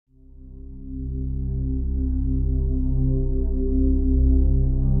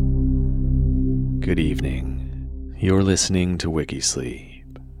Good evening. You're listening to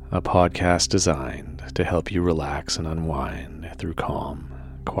Wikisleep, a podcast designed to help you relax and unwind through calm,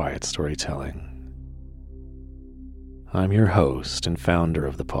 quiet storytelling. I'm your host and founder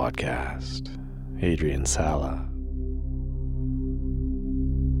of the podcast, Adrian Sala.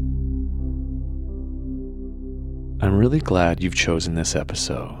 I'm really glad you've chosen this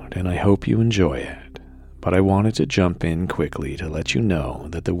episode, and I hope you enjoy it. But I wanted to jump in quickly to let you know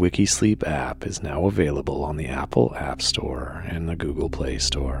that the Wikisleep app is now available on the Apple App Store and the Google Play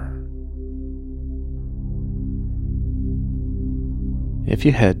Store. If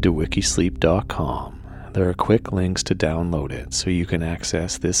you head to wikisleep.com, there are quick links to download it so you can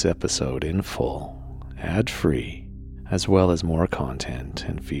access this episode in full, ad-free, as well as more content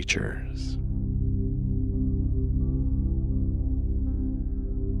and features.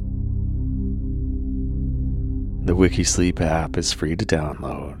 The Wikisleep app is free to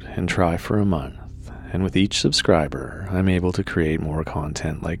download and try for a month, and with each subscriber, I'm able to create more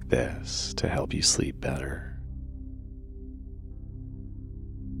content like this to help you sleep better.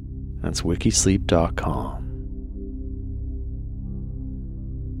 That's wikisleep.com.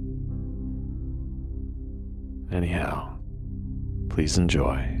 Anyhow, please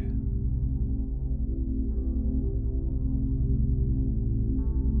enjoy.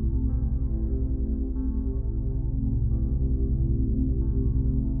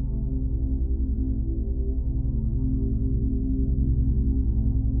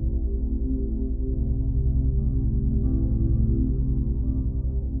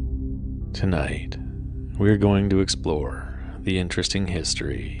 Tonight, we're going to explore the interesting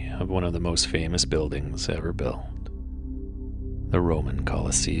history of one of the most famous buildings ever built, the Roman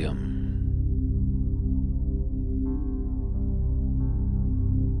Colosseum.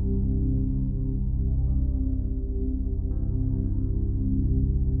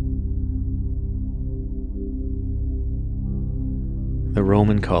 The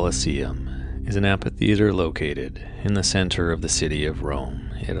Roman Colosseum is an amphitheater located in the center of the city of Rome,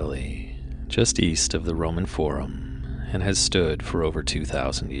 Italy, just east of the Roman Forum, and has stood for over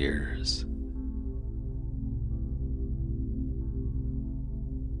 2,000 years.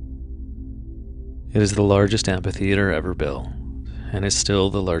 It is the largest amphitheater ever built, and is still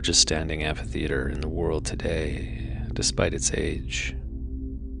the largest standing amphitheater in the world today, despite its age.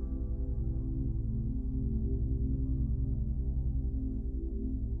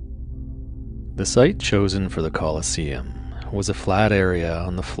 The site chosen for the Colosseum was a flat area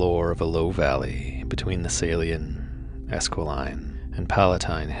on the floor of a low valley between the Salian, Esquiline, and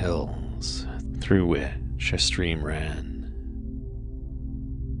Palatine hills, through which a stream ran.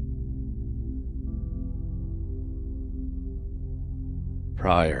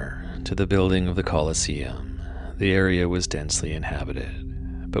 Prior to the building of the Colosseum, the area was densely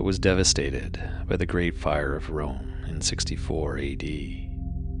inhabited, but was devastated by the Great Fire of Rome in 64 AD.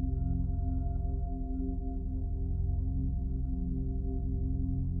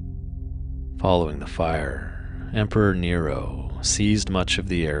 Following the fire, Emperor Nero seized much of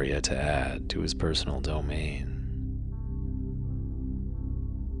the area to add to his personal domain.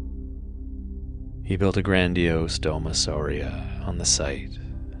 He built a grandiose Domus Aurea on the site,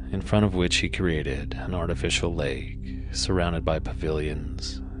 in front of which he created an artificial lake surrounded by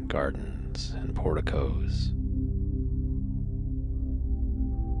pavilions, gardens, and porticos.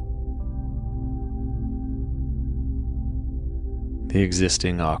 The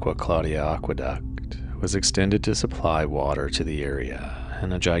existing Aqua Claudia aqueduct was extended to supply water to the area,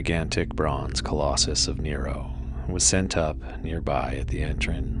 and a gigantic bronze colossus of Nero was sent up nearby at the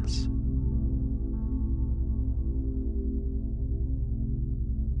entrance.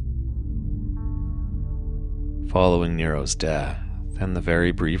 Following Nero's death and the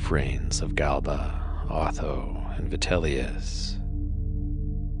very brief reigns of Galba, Otho, and Vitellius,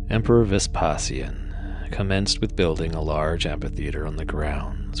 Emperor Vespasian commenced with building a large amphitheater on the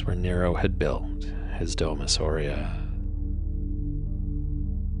grounds where Nero had built his Domus Aurea.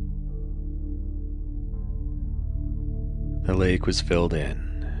 The lake was filled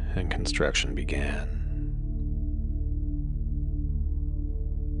in, and construction began.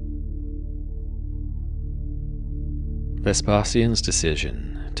 Vespasian's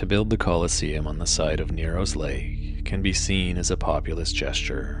decision to build the Colosseum on the site of Nero's lake can be seen as a populist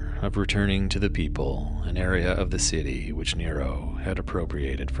gesture of returning to the people an area of the city which Nero had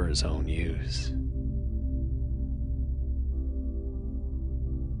appropriated for his own use.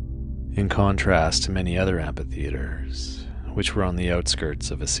 In contrast to many other amphitheaters, which were on the outskirts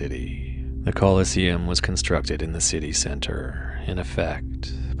of a city, the Colosseum was constructed in the city center, in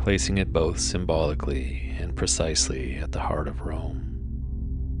effect, placing it both symbolically and precisely at the heart of Rome.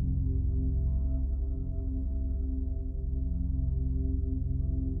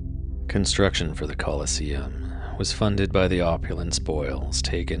 Construction for the Colosseum was funded by the opulent spoils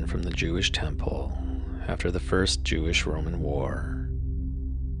taken from the Jewish temple after the First Jewish-Roman War.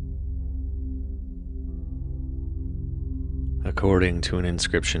 According to an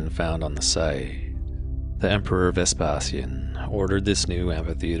inscription found on the site, the Emperor Vespasian ordered this new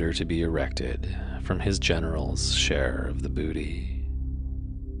amphitheater to be erected from his general's share of the booty.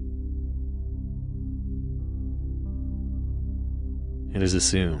 It is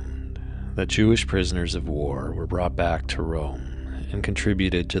assumed that Jewish prisoners of war were brought back to Rome and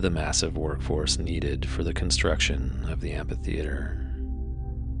contributed to the massive workforce needed for the construction of the amphitheater.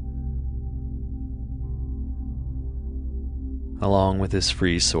 Along with this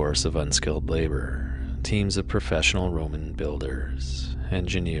free source of unskilled labor, teams of professional Roman builders,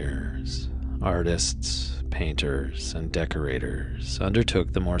 engineers, artists, painters, and decorators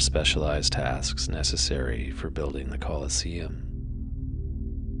undertook the more specialized tasks necessary for building the Colosseum.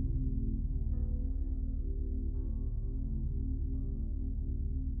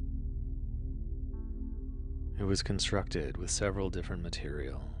 It was constructed with several different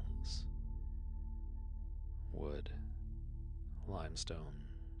materials: wood, limestone,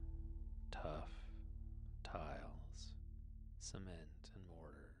 tuff, tiles, cement, and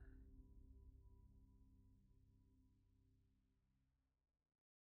mortar.